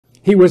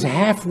He was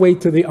halfway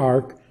to the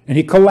ark, and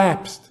he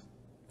collapsed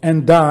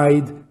and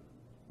died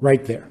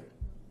right there.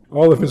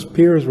 All of his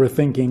peers were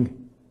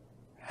thinking,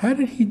 how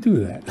did he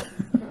do that?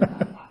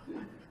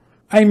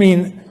 I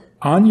mean,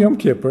 on Yom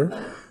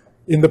Kippur,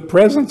 in the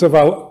presence of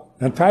our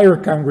entire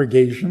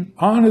congregation,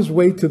 on his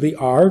way to the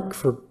ark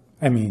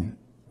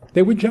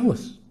they were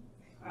jealous.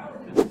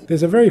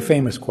 There's a very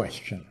famous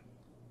question,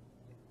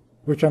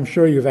 which I'm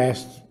sure you've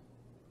asked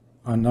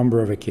on a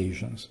number of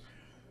occasions.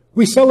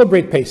 We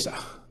celebrate Pesach.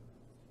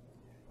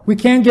 We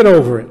can't get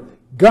over it.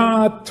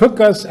 God took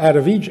us out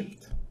of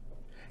Egypt.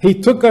 He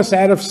took us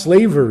out of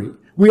slavery.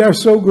 We are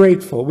so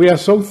grateful. We are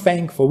so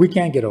thankful. We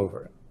can't get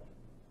over it.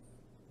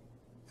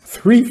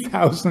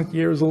 3,000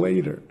 years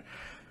later,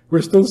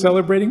 we're still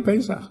celebrating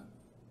Pesach.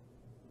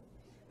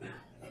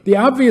 The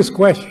obvious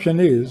question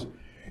is,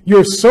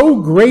 you're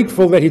so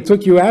grateful that he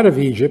took you out of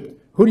Egypt.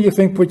 Who do you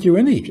think put you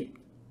in Egypt?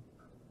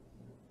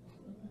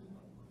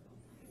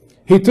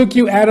 He took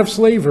you out of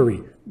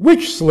slavery.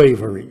 Which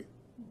slavery?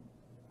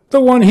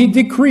 The one he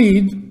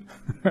decreed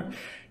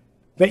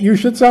that you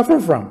should suffer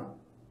from.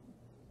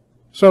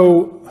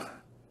 So,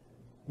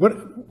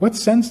 what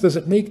sense does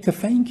it make to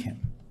thank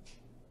him?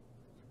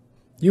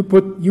 You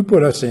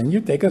put us in,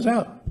 you take us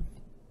out.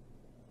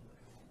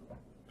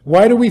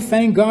 Why do we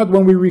thank God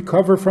when we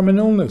recover from an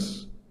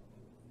illness?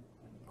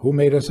 Who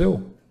made us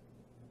ill?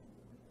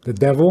 The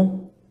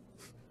devil?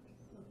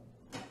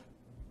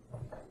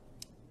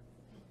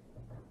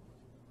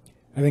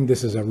 I think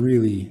this is a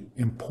really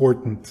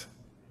important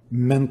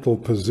mental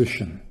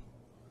position.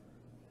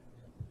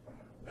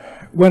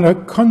 When a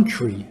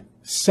country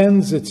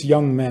sends its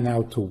young men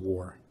out to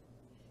war,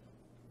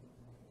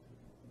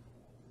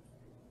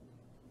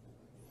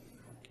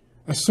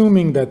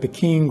 assuming that the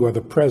king or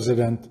the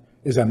president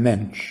is a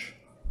mensch,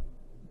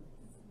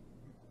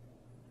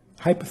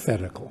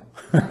 hypothetical.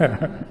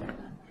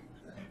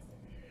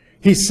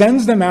 He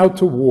sends them out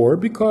to war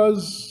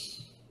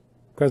because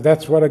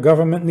that's what a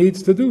government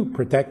needs to do,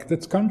 protect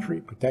its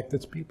country, protect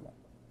its people.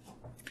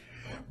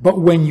 But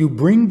when you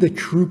bring the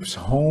troops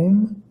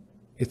home,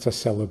 it's a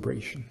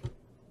celebration.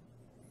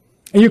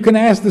 And you can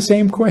ask the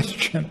same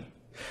question.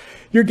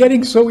 You're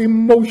getting so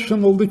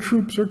emotional, the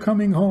troops are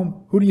coming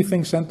home. Who do you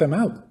think sent them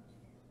out?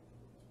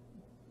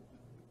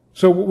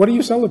 So what are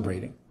you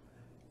celebrating?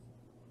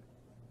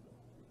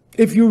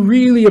 If you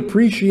really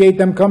appreciate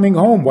them coming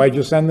home, why'd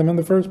you send them in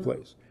the first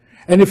place?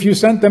 And if you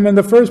sent them in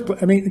the first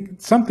place,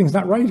 something's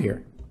not right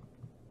here.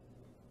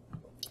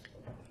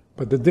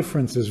 But the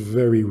difference is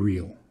very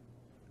real.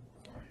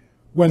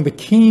 When the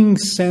king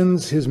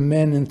sends his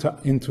men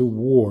into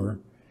war,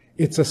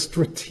 it's a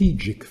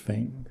strategic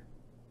thing.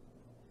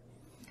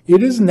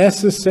 It is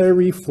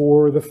necessary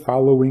for the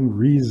following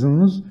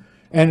reasons,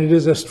 and it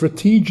is a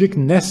strategic,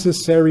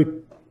 necessary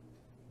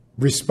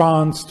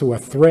response to a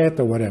threat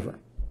or whatever.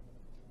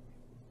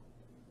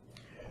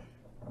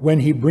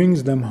 When he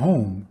brings them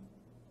home,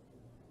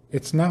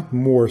 it's not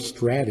more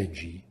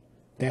strategy,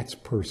 that's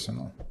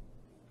personal.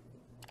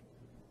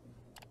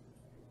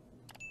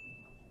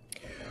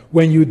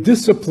 When you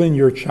discipline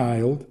your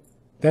child,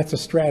 that's a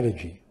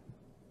strategy.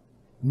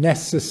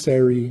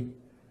 Necessary,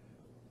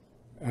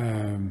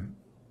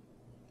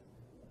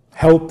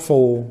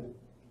 helpful,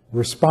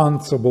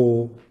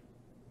 responsible,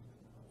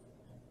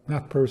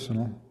 not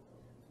personal.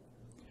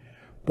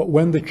 But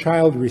when the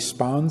child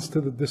responds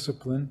to the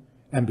discipline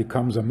and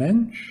becomes a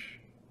mensch,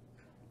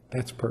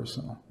 that's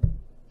personal.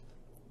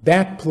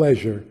 That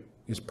pleasure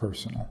is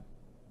personal.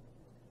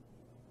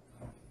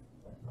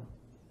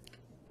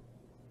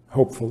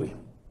 Hopefully.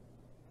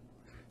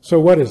 So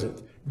what is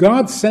it?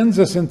 God sends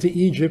us into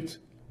Egypt.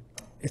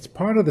 It's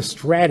part of the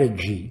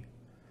strategy.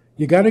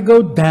 You got to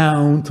go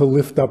down to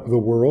lift up the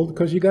world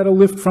because you got to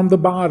lift from the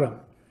bottom.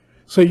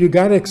 So you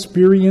got to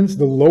experience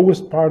the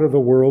lowest part of the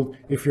world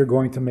if you're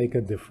going to make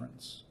a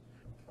difference.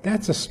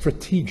 That's a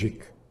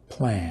strategic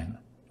plan.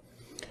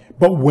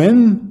 But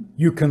when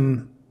you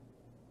can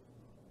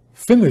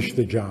finish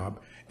the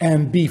job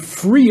and be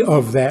free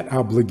of that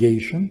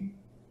obligation,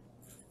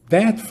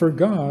 that for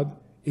God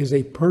is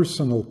a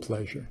personal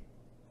pleasure.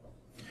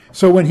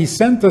 So when he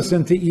sent us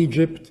into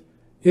Egypt,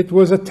 it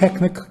was a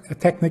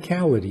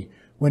technicality.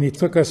 When he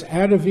took us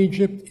out of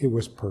Egypt, it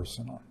was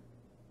personal.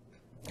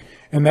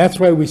 And that's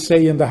why we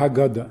say in the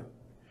Haggadah,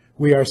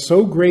 we are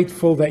so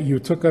grateful that you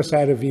took us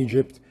out of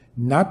Egypt,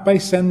 not by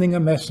sending a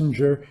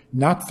messenger,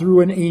 not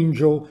through an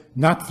angel,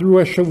 not through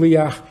a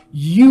shaliach.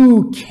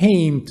 You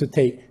came to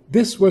take.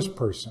 This was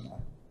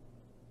personal.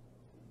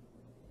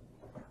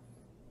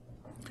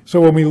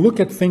 So when we look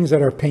at things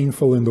that are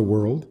painful in the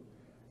world,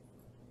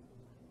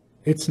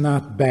 it's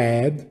not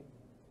bad.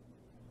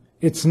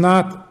 It's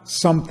not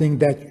something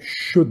that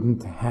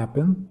shouldn't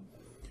happen.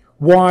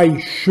 Why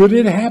should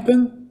it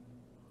happen?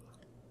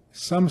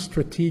 Some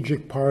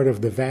strategic part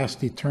of the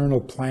vast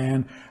eternal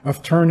plan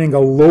of turning a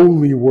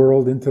lowly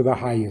world into the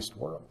highest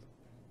world.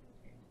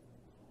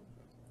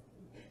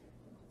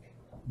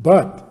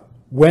 But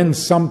when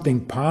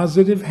something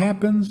positive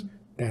happens,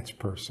 that's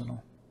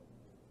personal.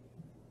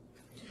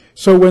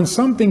 So when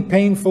something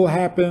painful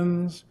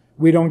happens,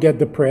 we don't get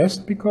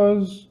depressed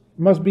because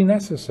must be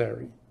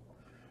necessary.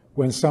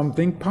 When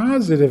something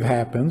positive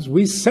happens,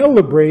 we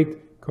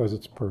celebrate because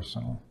it's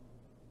personal.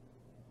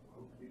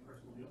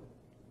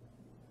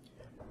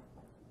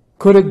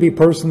 Could it be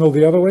personal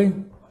the other way?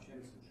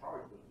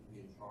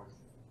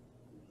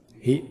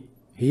 He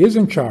is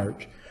in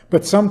charge,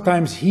 but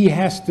sometimes he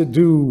has to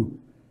do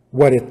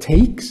what it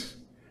takes,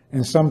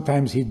 and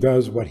sometimes he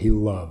does what he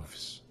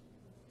loves.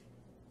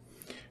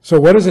 So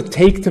what does it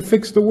take to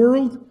fix the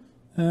world?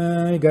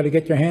 You got to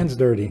get your hands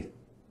dirty.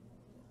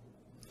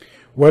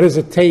 What does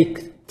it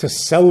take to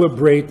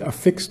celebrate a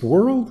fixed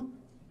world?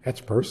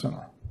 That's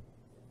personal.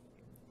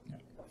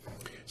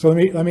 So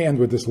let me end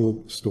with this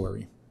little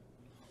story.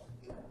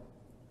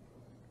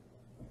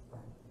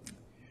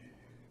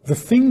 The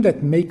thing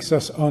that makes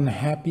us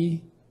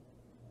unhappy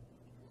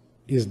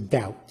is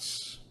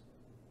doubts.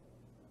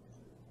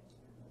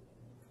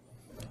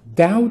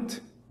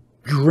 Doubt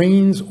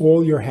drains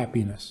all your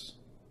happiness.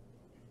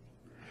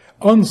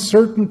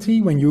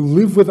 Uncertainty, when you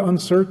live with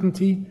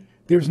uncertainty,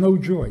 there's no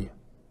joy.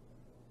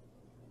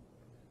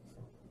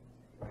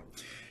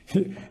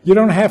 You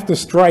don't have to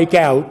strike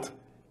out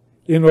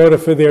in order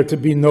for there to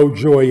be no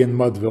joy in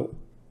Mudville.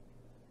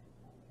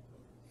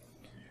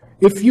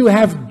 If you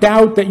have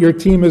doubt that your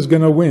team is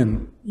going to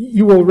win,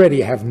 you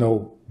already have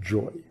no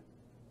joy.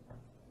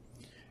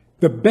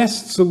 The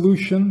best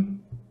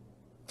solution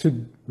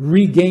to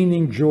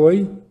regaining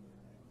joy,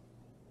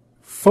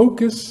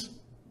 focus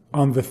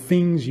on the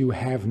things you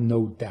have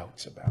no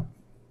doubts about.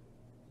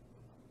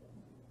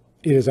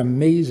 It is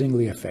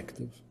amazingly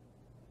effective.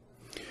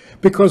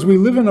 Because we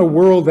live in a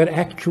world that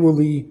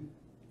actually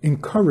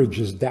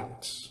encourages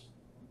doubts.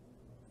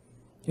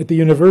 At the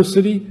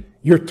university,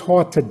 you're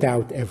taught to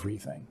doubt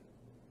everything,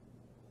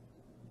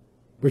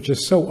 which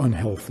is so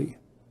unhealthy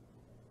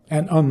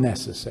and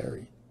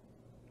unnecessary.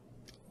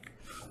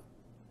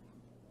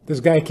 This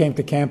guy came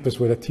to campus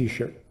with a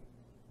t-shirt.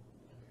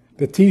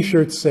 The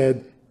t-shirt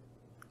said,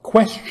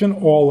 "Question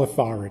all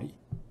authority.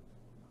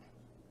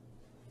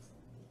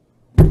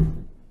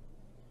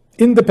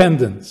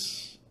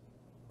 Independence.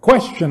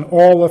 Question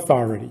all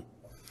authority."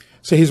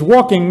 So he's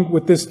walking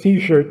with this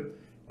t-shirt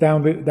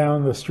down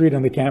the street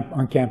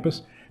on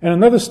campus, and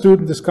another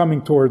student is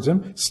coming towards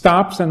him,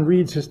 stops and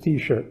reads his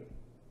t-shirt.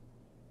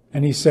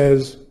 And he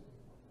says,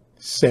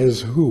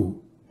 "Says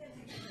who?"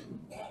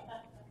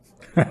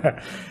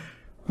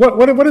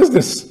 What is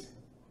this?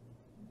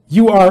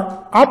 You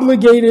are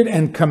obligated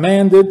and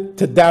commanded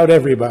to doubt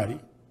everybody.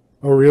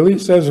 Oh, really?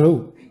 Says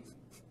who?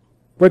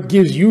 What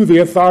gives you the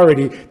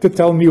authority to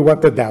tell me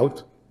what to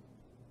doubt?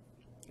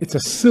 It's a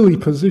silly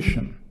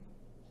position.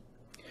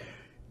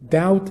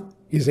 Doubt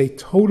is a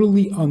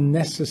totally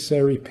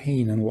unnecessary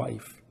pain in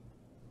life.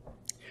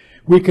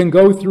 We can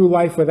go through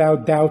life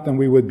without doubt and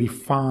we would be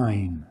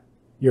fine.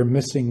 You're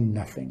missing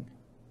nothing.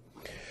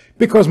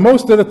 Because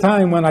most of the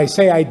time when I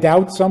say I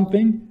doubt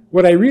something,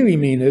 what I really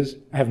mean is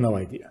I have no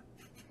idea.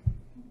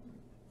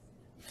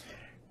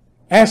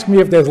 Ask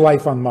me if there's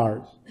life on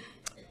Mars.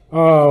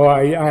 Oh,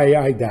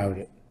 I doubt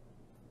it.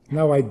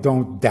 No, I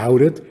don't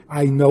doubt it.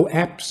 I know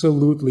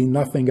absolutely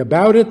nothing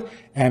about it,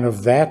 and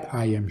of that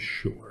I am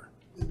sure.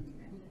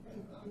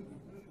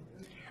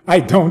 I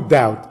don't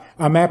doubt.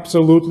 I'm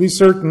absolutely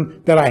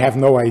certain that I have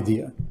no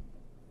idea.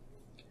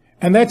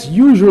 And that's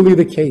usually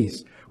the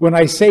case. When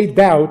I say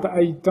doubt,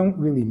 I don't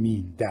really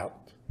mean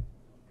doubt.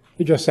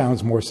 It just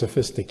sounds more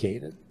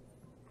sophisticated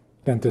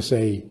than to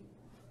say,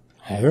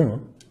 I don't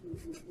know.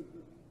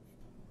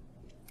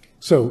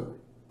 So,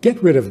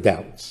 get rid of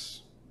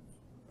doubts.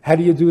 How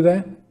do you do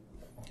that?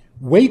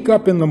 Wake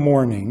up in the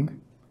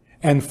morning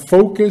and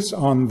focus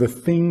on the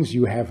things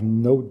you have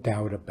no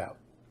doubt about.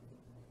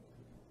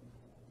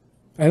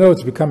 I know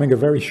it's becoming a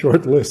very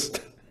short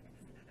list.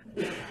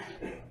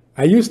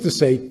 I used to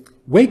say,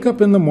 wake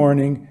up in the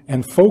morning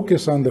and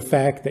focus on the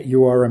fact that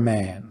you are a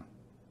man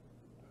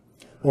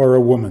or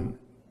a woman.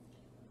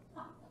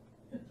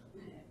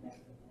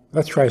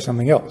 Let's try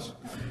something else.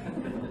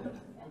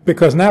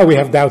 Because now we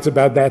have doubts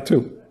about that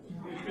too.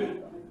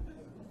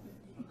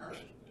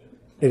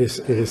 It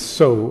is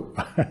so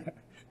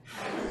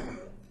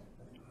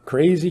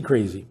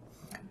crazy.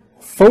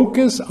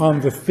 Focus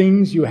on the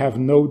things you have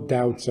no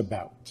doubts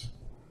about.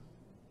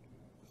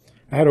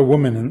 I had a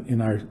woman in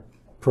our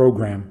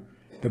program,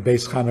 the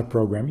Beis Chana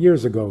program,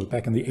 years ago,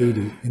 back in the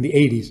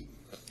 80s.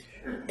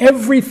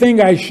 Everything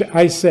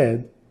I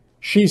said,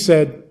 she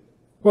said,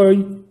 well,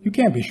 you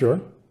can't be sure.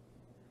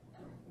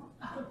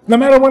 No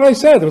matter what I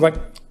said, it was like,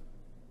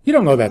 you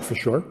don't know that for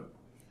sure.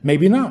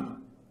 Maybe not.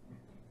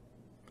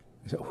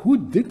 I said, who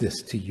did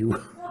this to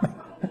you?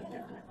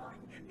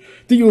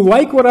 Do you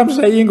like what I'm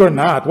saying or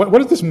not?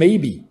 What is this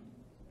maybe?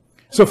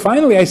 So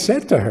finally I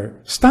said to her,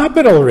 stop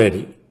it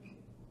already.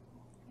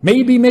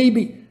 Maybe.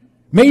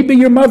 Maybe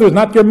your mother's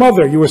not your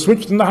mother. You were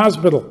switched in the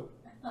hospital.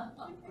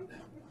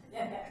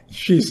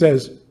 She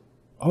says,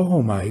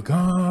 oh my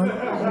God.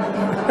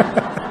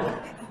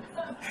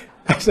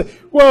 I said,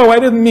 whoa, I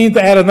didn't mean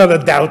to add another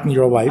doubt in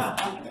your life.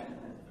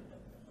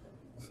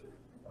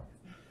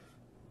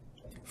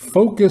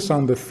 Focus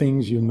on the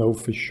things you know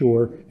for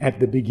sure at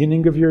the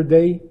beginning of your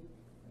day,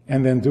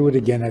 and then do it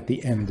again at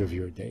the end of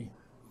your day.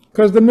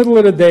 Because the middle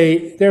of the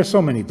day, there are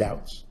so many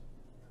doubts.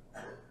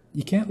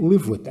 You can't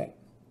live with that.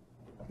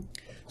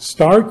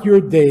 Start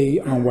your day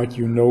on what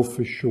you know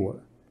for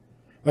sure.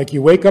 Like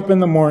you wake up in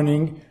the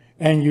morning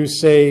and you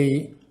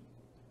say,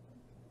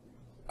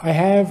 I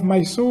have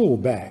my soul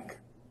back.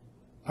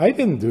 I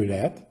didn't do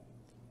that.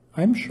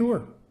 I'm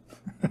sure.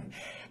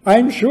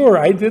 I'm sure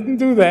I didn't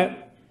do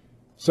that.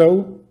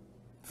 So,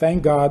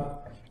 thank God,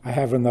 I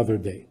have another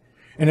day.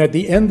 And at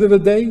the end of the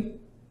day,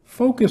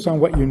 focus on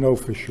what you know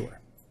for sure.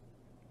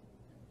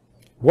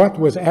 What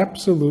was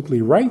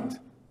absolutely right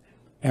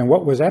and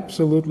what was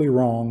absolutely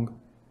wrong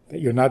that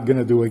you're not going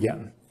to do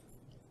again.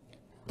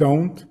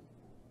 Don't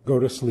go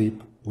to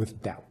sleep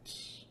with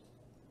doubts.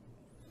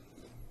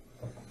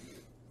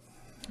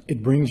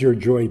 It brings your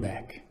joy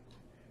back.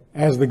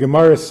 As the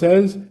Gemara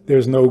says,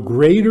 there's no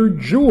greater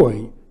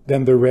joy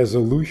than the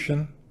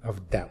resolution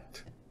of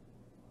doubt.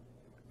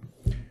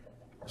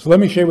 So let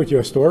me share with you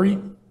a story,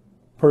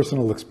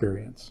 personal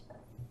experience.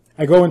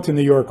 I go into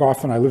New York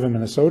often. I live in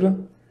Minnesota.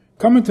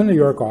 Come into New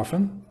York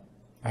often.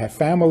 I have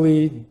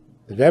family,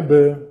 the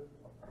Rebbe.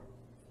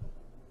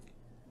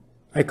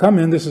 I come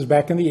in, this is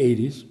back in the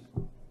 80s,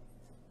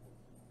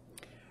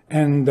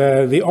 and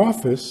the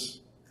office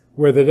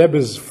where the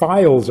Rebbe's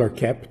files are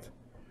kept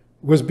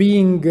was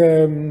being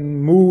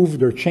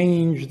moved or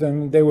changed,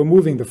 and they were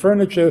moving the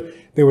furniture.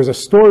 There was a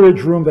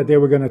storage room that they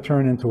were going to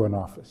turn into an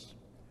office.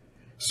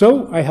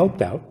 So I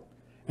helped out,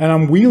 and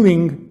I'm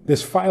wheeling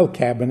this file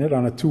cabinet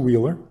on a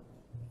two-wheeler,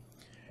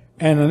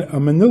 and a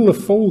manila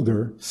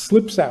folder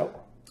slips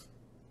out.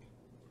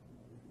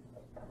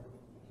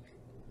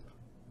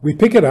 We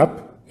pick it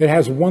up. It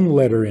has one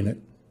letter in it,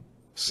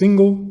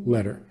 single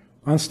letter,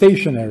 on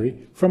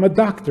stationery from a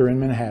doctor in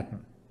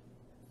Manhattan.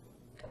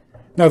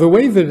 Now, the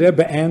way the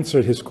Rebbe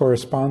answered his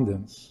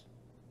correspondence,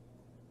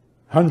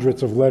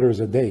 hundreds of letters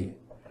a day,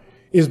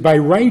 is by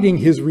writing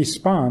his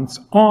response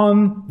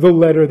on the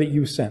letter that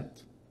you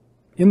sent.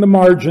 In the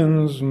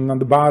margins and on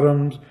the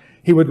bottoms,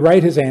 he would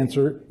write his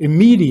answer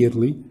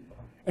immediately,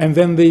 and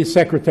then the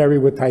secretary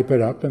would type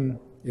it up, and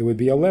it would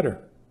be a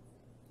letter.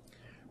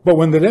 But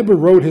when the Rebbe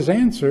wrote his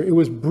answer, it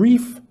was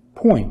brief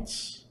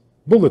points,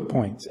 bullet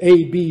points,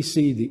 A, B,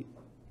 C, D.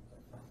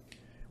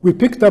 We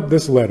picked up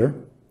this letter,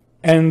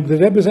 and the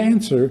Rebbe's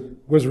answer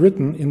was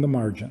written in the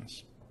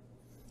margins.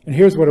 And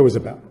here's what it was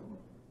about.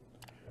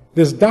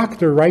 This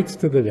doctor writes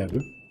to the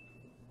Rebbe,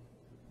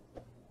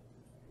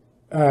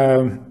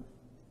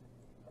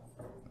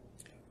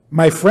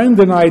 my friend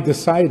and I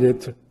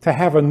decided to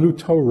have a new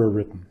Torah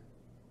written.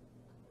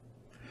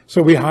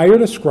 So we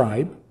hired a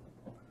scribe,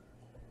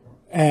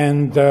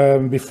 and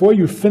before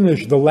you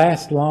finish the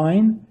last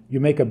line, you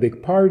make a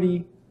big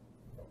party,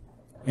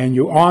 and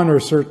you honor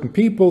certain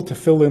people to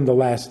fill in the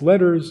last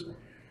letters,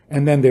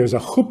 and then there's a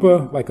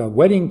chuppah, like a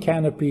wedding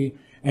canopy,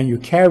 and you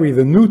carry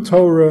the new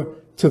Torah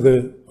to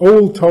the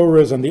old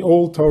Torahs, and the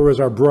old Torahs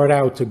are brought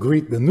out to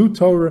greet the new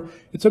Torah.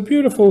 It's a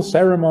beautiful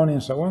ceremony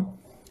and so on.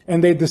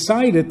 And they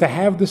decided to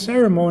have the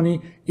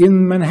ceremony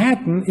in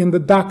Manhattan in the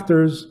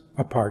doctor's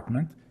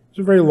apartment. It's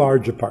a very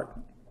large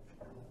apartment.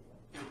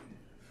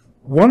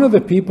 One of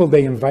the people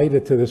they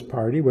invited to this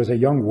party was a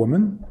young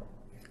woman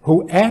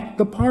who at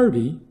the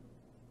party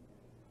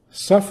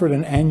suffered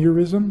an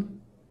aneurysm,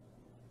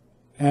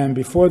 and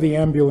before the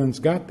ambulance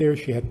got there,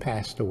 she had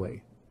passed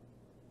away.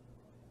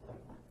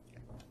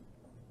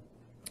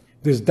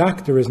 This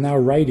doctor is now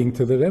writing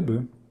to the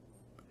Rebbe,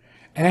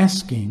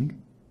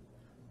 asking,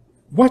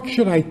 what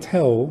should I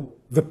tell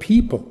the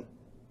people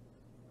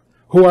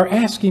who are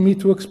asking me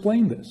to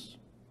explain this?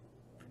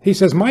 He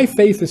says, my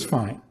faith is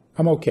fine.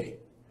 I'm okay.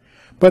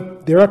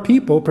 But there are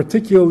people,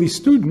 particularly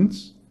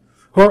students,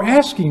 who are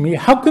asking me,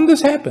 how can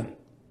this happen?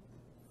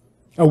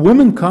 A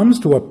woman comes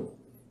to a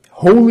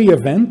holy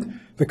event,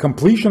 the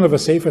completion of a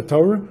Sefer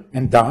Torah,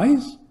 and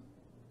dies?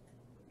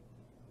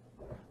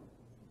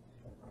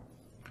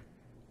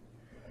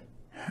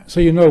 So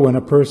you know when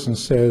a person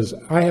says,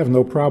 I have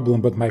no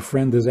problem, but my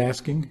friend is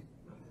asking,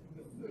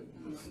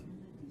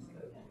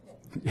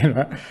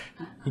 you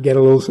get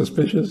a little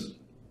suspicious.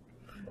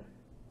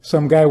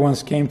 Some guy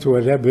once came to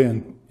a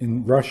Rebbe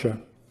in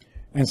Russia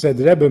and said,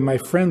 Rebbe, my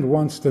friend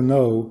wants to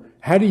know,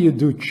 how do you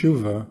do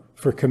tshuva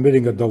for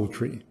committing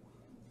adultery?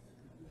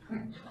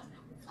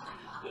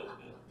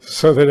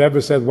 So the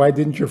Rebbe said, why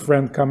didn't your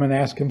friend come and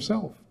ask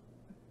himself?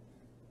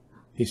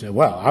 He said,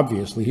 well,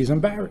 obviously he's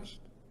embarrassed.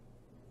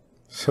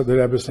 So the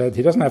Rebbe said,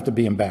 he doesn't have to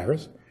be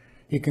embarrassed.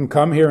 He can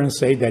come here and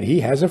say that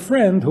he has a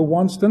friend who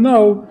wants to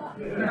know.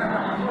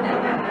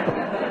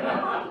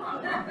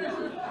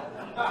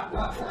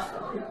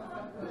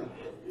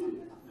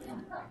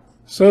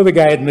 So the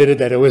guy admitted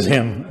that it was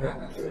him.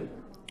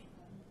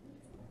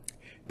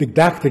 The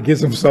doctor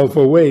gives himself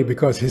away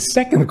because his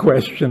second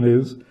question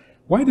is,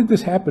 why did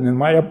this happen in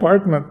my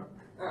apartment?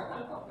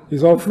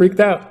 He's all freaked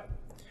out.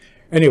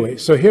 Anyway,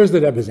 so here's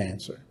the Rebbe's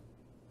answer.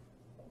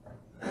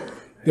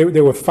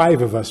 There were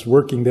 5 of us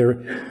working there,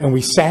 and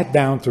we sat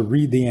down to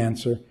read the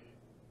answer,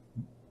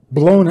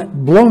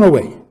 blown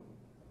away.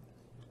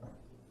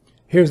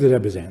 Here's the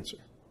Rebbe's answer.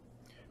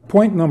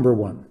 Point number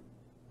one.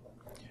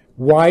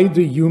 Why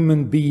do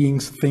human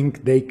beings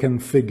think they can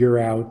figure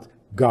out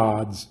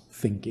God's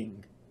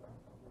thinking?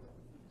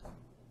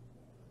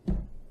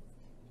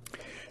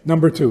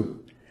 Number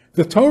two,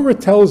 the Torah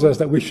tells us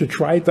that we should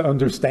try to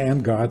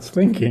understand God's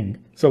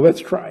thinking. So let's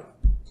try.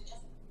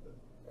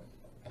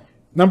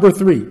 Number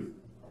three,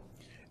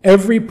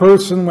 every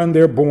person when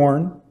they're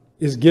born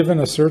is given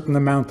a certain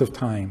amount of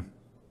time.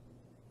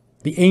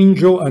 The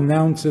angel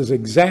announces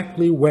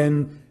exactly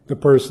when the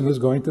person is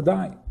going to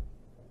die.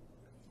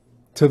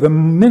 To the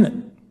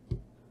minute.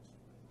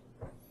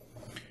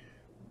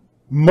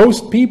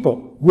 Most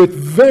people, with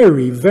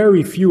very,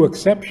 very few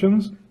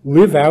exceptions,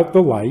 live out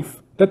the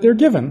life that they're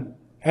given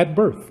at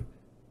birth.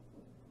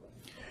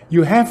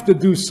 You have to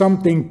do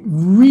something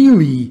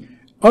really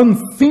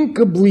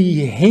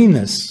unthinkably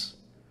heinous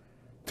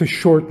to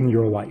shorten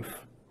your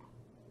life.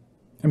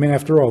 I mean,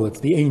 after all,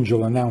 it's the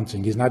angel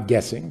announcing. He's not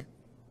guessing.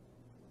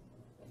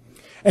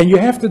 And you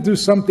have to do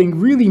something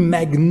really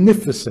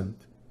magnificent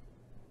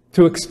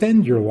to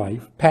extend your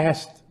life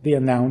past the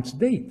announced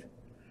date.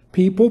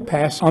 People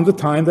pass on the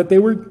time that they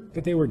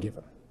were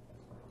given.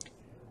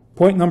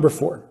 Point number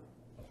four.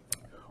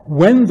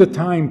 When the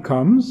time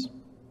comes,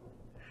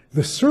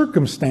 the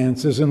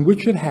circumstances in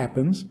which it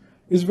happens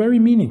is very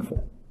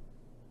meaningful.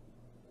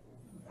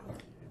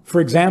 For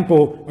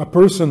example, a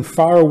person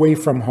far away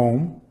from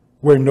home,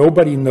 where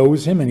nobody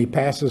knows him and he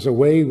passes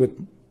away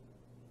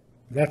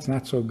that's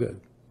not so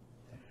good.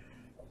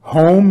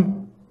 Home,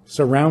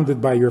 surrounded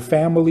by your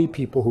family,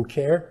 people who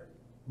care,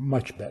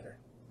 much better.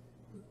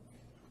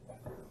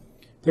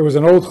 There was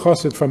an old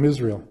chassid from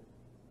Israel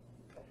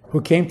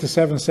who came to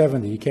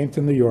 770. He came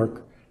to New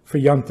York for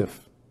Yontif.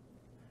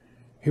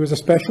 He was a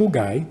special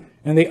guy,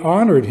 and they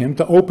honored him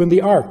to open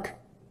the ark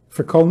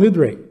for Kol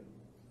Nidre.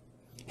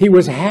 He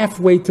was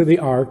halfway to the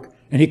ark,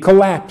 and he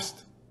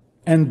collapsed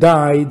and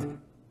died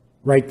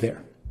right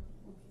there.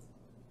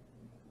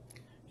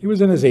 He was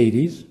in his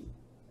 80s,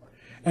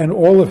 and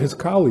all of his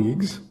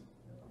colleagues,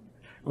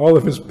 all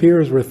of his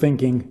peers were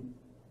thinking,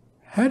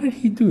 how did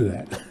he do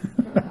that?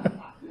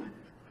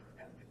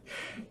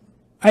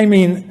 I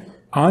mean,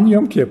 on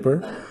Yom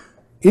Kippur,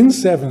 in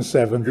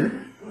 770,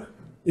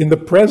 in the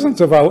presence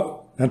of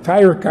our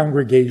entire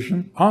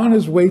congregation, on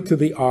his way to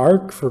the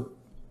ark for,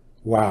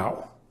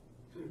 wow.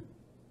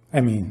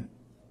 I mean,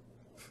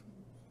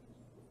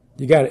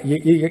 you got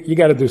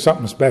to do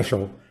something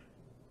special.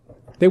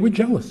 They were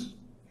jealous.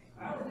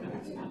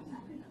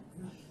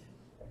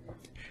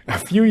 A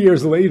few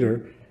years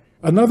later,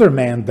 another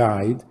man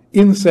died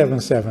in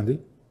 770.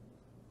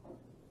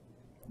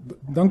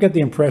 Don't get the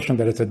impression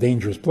that it's a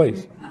dangerous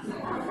place.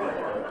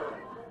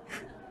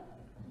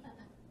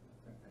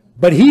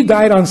 But he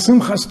died on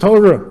Simchas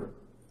Torah,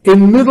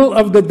 in middle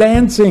of the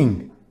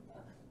dancing.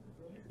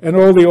 And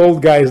all the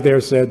old guys there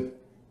said,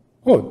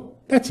 oh,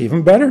 that's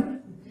even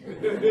better.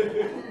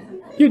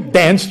 You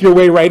danced your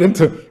way right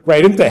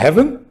into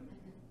heaven.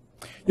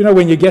 You know,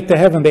 when you get to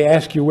heaven, they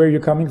ask you where you're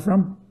coming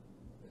from.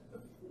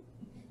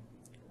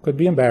 Could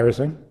be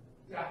embarrassing.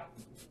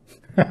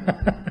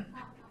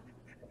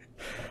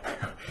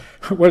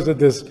 Was it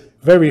this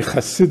very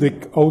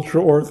Hasidic,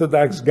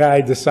 ultra-Orthodox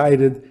guy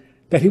decided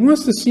that he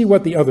wants to see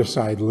what the other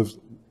side lives,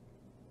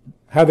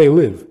 how they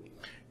live.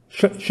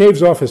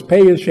 Shaves off his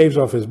payas, shaves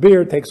off his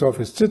beard, takes off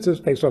his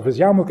tzitzis, takes off his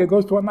yarmulke,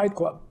 goes to a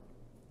nightclub.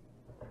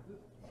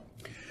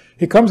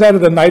 He comes out of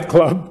the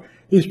nightclub,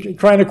 he's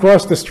trying to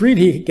cross the street,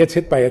 he gets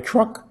hit by a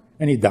truck,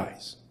 and he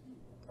dies.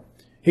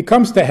 He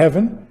comes to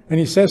heaven, and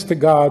he says to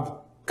God,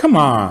 come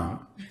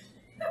on,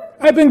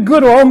 I've been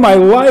good all my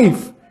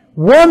life.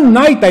 One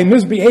night I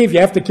misbehave, you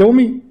have to kill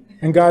me?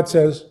 And God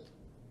says,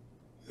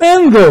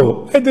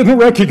 Mendel, I didn't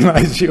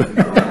recognize you.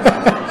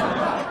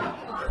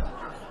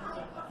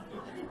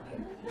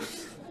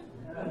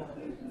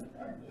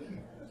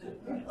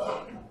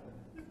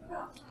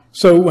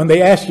 So when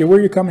they ask you, where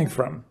are you coming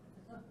from?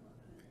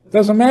 It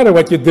doesn't matter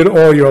what you did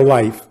all your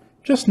life.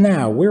 Just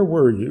now, where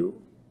were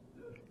you?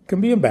 It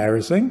can be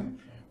embarrassing,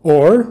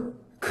 or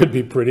could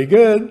be pretty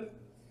good.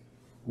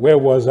 Where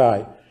was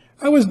I?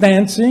 I was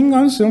dancing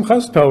on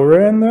Simchas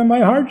Torah, and then my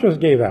heart just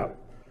gave out.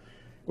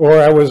 Or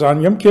I was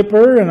on Yom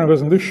Kippur, and I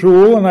was in the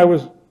shul, and I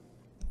was...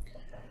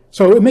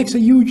 So it makes a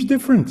huge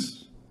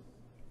difference.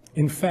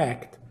 In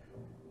fact,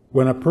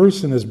 when a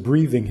person is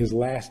breathing his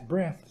last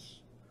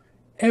breaths,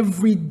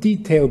 every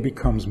detail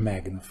becomes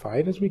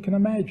magnified, as we can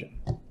imagine,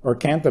 or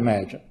can't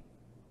imagine.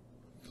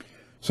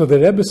 So the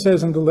Rebbe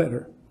says in the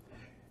letter,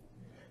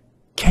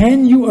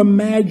 can you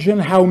imagine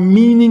how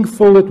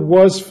meaningful it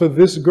was for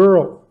this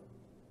girl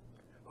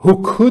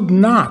who could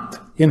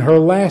not, in her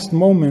last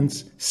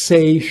moments,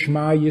 say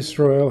Shema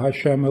Yisrael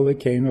Hashem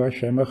Elokeinu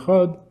Hashem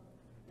Echad,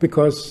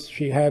 because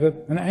she had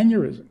an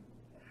aneurysm.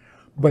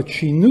 But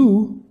she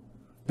knew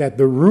that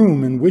the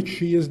room in which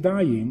she is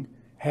dying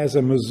has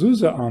a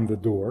mezuzah on the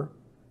door,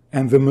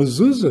 and the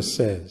mezuzah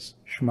says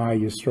Shema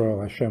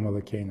Yisrael Hashem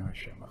Elokeinu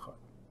Hashem Echad.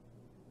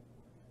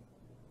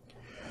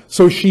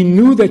 So she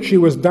knew that she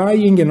was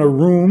dying in a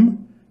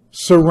room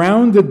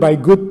surrounded by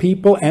good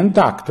people and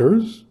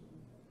doctors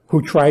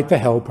who tried to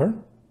help her.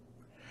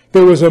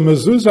 There was a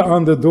mezuzah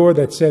on the door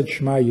that said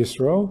Shema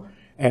Yisrael,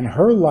 and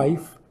her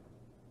life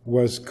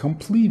was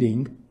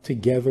completing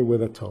together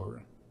with a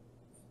Torah.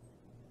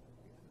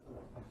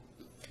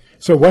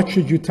 So what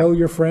should you tell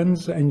your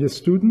friends and your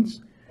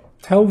students?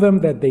 Tell them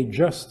that they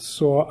just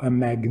saw a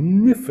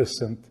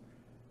magnificent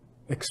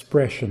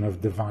expression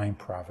of divine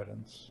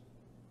providence.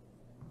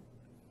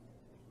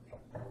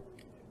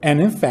 And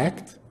in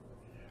fact,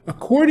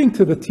 according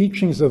to the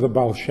teachings of the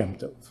Baal Shem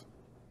Tov,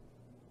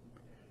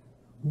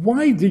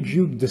 why did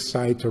you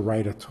decide to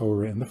write a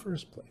Torah in the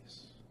first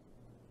place?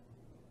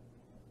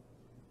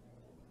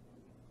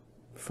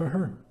 For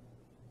her.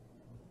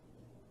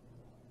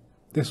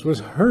 This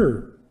was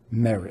her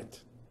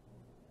merit.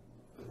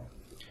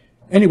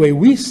 Anyway,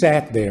 we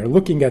sat there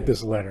looking at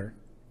this letter,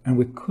 and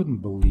we couldn't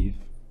believe.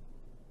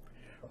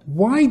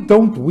 Why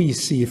don't we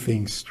see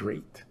things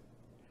straight?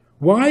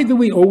 Why do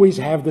we always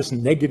have this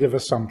negative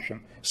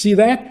assumption? See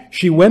that?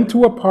 She went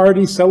to a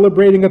party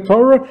celebrating a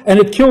Torah, and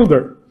it killed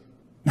her.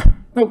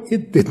 No,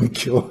 it didn't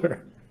kill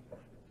her.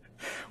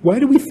 Why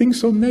do we think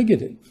so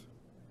negative?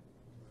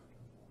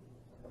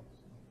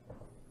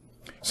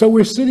 So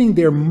we're sitting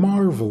there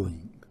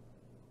marveling.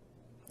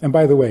 And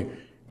by the way,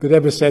 the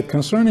Rebbe said,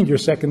 concerning your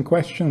second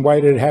question,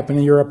 why did it happen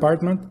in your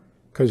apartment?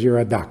 Because you're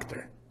a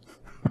doctor.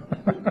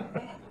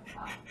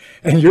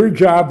 And your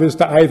job is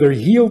to either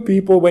heal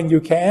people when you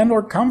can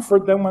or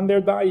comfort them when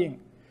they're dying.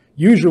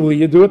 Usually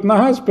you do it in the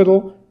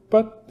hospital,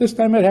 but this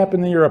time it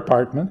happened in your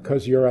apartment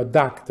because you're a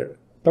doctor.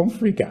 Don't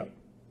freak out.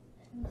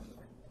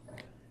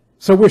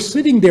 So we're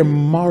sitting there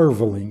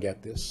marveling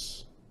at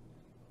this.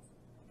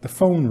 The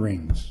phone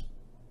rings.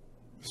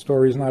 The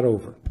story's not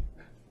over.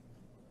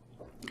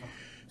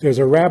 There's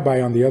a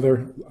rabbi on the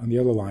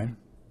other line.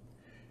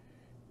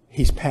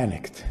 He's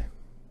panicked.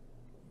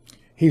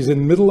 He's in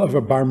the middle of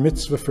a bar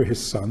mitzvah for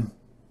his son.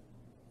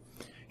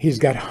 He's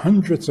got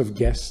hundreds of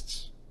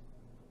guests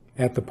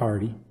at the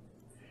party.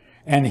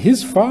 And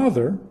his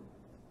father,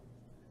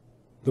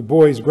 the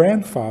boy's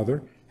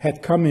grandfather,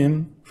 had come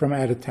in from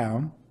out of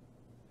town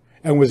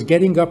and was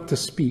getting up to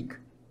speak.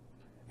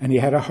 And he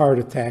had a heart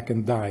attack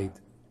and died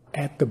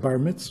at the bar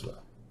mitzvah.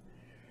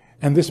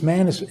 And this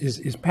man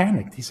is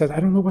panicked. He says, I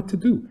don't know what to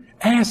do.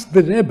 Ask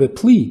the Rebbe,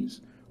 please.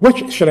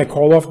 What should I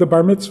call off the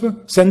bar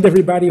mitzvah? Send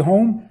everybody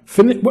home?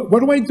 What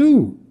do I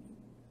do?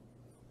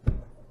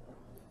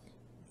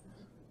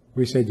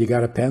 We said, you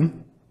got a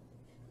pen?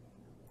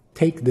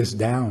 Take this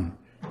down.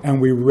 And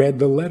we read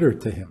the letter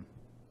to him.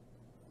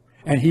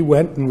 And he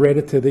went and read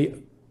it to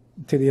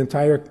the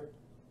entire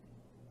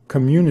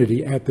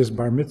community at this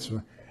bar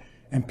mitzvah.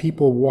 And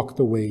people walked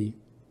away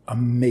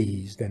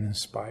amazed and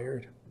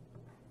inspired.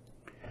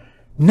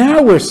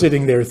 Now we're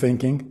sitting there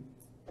thinking,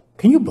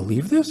 can you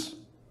believe this?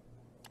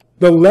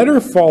 The letter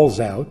falls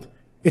out.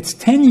 It's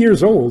 10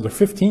 years old, or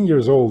 15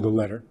 years old, the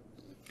letter.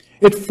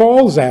 It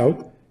falls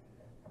out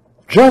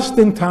just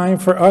in time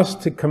for us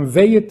to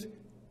convey it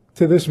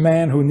to this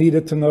man who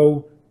needed to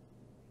know.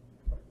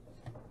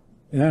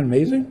 Isn't that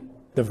amazing?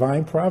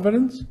 Divine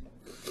providence.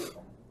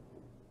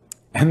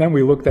 And then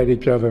we looked at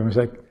each other and was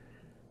like,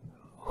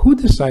 who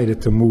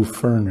decided to move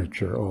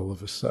furniture all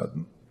of a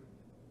sudden?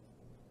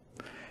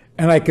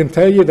 And I can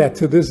tell you that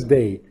to this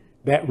day,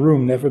 that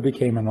room never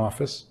became an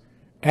office.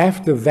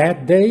 After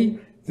that day,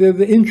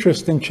 the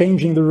interest in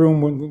changing the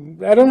room,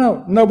 I don't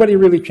know, nobody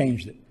really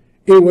changed it.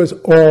 It was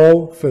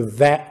all for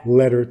that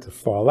letter to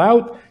fall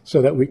out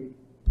so that we...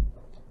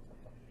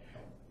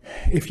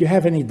 If you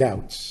have any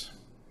doubts,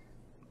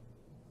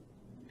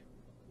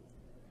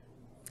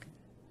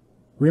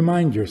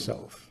 remind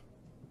yourself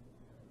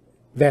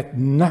that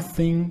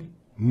nothing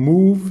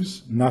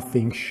moves,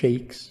 nothing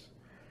shakes,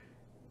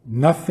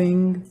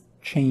 nothing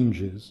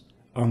changes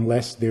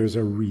unless there's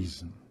a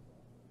reason.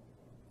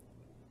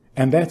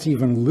 And that's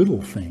even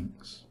little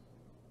things.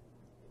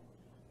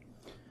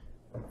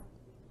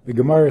 The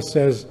Gemara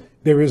says,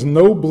 there is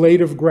no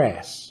blade of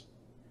grass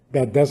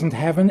that doesn't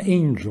have an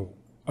angel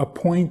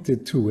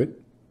appointed to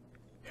it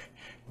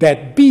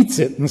that beats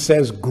it and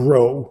says,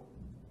 grow.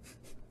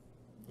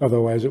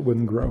 Otherwise it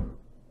wouldn't grow.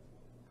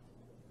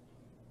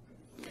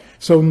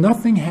 So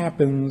nothing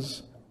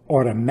happens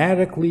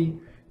automatically,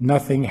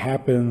 nothing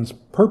happens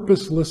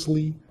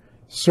purposelessly,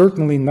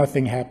 certainly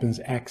nothing happens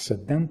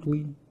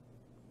accidentally.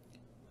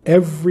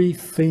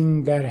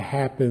 Everything that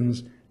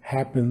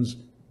happens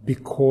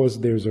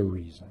because there's a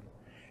reason.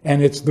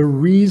 And it's the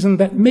reason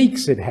that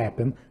makes it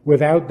happen.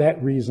 Without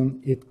that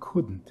reason, it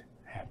couldn't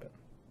happen.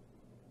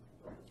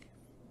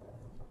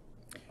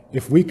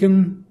 If we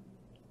can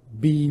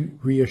be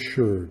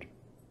reassured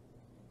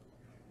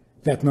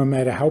that no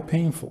matter how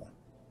painful,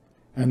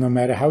 and no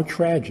matter how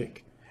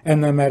tragic,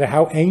 and no matter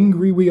how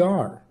angry we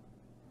are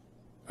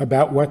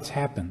about what's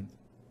happened,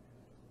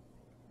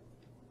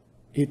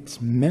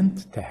 it's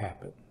meant to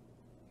happen.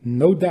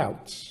 No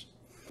doubts.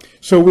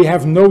 So we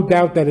have no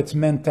doubt that it's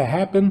meant to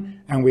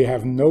happen, and we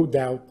have no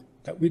doubt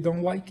that we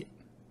don't like it,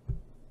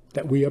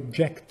 that we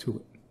object to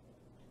it.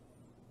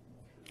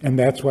 And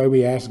that's why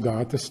we ask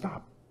God to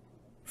stop,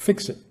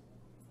 fix it,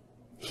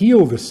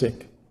 heal the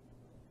sick,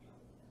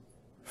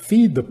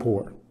 feed the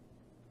poor,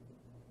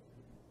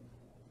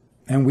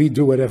 And we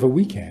do whatever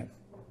we can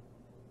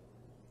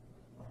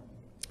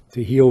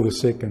to heal the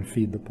sick and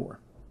feed the poor.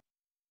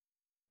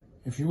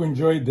 If you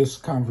enjoyed this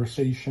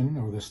conversation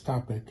or this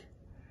topic,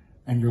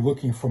 and you're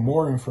looking for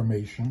more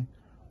information,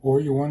 or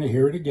you want to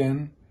hear it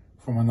again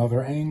from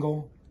another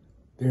angle,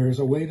 there's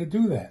a way to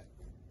do that.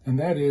 And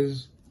that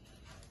is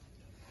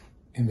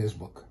in this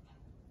book.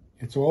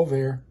 It's all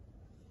there.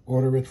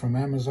 Order it from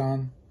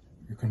Amazon.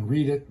 You can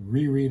read it,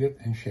 reread it,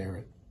 and share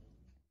it.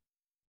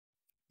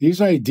 These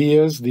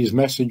ideas, these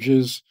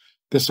messages,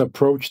 this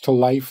approach to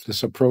life,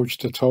 this approach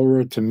to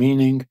Torah, to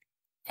meaning,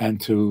 and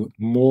to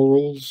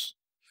morals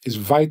is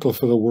vital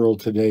for the world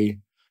today,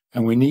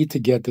 and we need to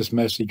get this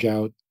message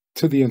out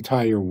to the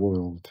entire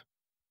world.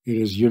 It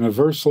is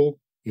universal,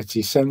 it's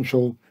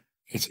essential,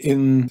 it's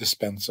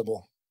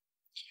indispensable.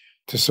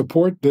 To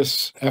support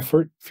this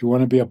effort, if you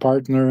want to be a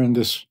partner in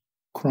this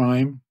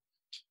crime,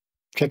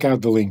 check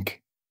out the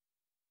link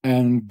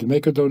and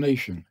make a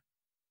donation.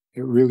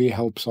 It really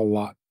helps a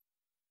lot.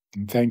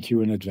 And thank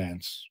you in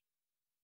advance.